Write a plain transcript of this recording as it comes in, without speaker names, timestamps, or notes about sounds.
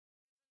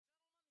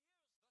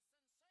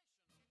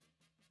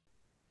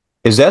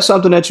Is that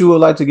something that you would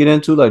like to get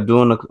into, like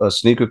doing a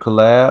sneaker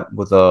collab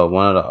with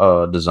one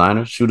of the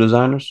designers, shoe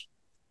designers?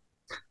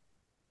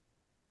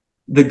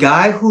 The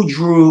guy who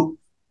drew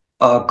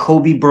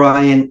Kobe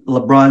Bryant,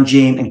 LeBron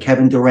James, and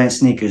Kevin Durant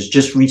sneakers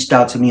just reached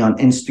out to me on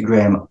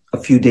Instagram a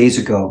few days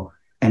ago,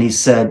 and he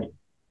said,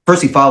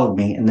 first he followed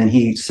me, and then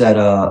he said,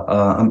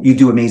 "You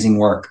do amazing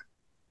work."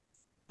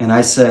 And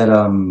I said,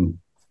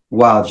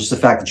 "Wow, just the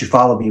fact that you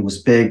followed me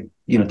was big.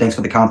 Thanks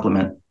for the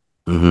compliment."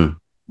 Hmm.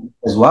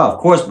 As well, of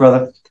course,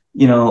 brother.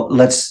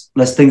 Let's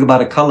think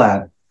about a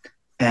collab,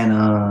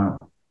 and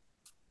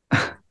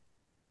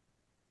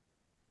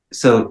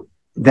so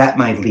that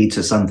might lead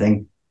to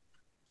something,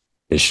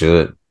 It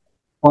should.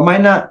 or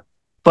might not.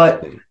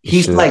 But It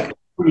he's should. like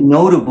pretty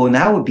notable, and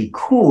that would be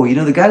cool.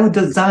 The guy who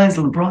designs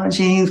LeBron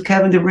James,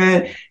 Kevin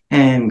Durant,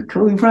 and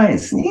Kobe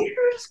Bryant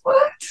sneakers.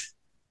 What?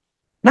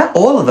 Not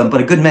all of them,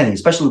 but a good many,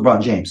 especially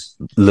LeBron James.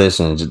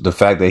 Listen, the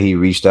fact that he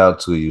reached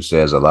out to you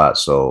says a lot.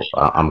 So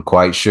I'm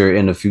quite sure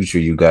in the future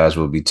you guys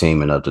will be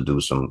teaming up to do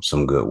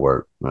some good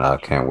work. And I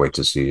can't wait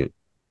to see it.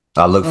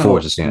 I look forward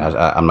Oh, to seeing it.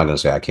 I'm not gonna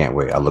say I can't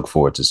wait. I look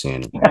forward to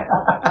seeing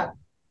it.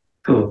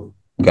 cool.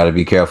 Got to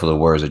be careful of the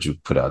words that you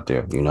put out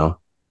there.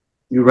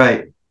 You're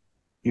right.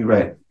 You're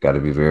right. Got to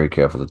be very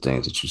careful of the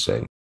things that you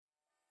say.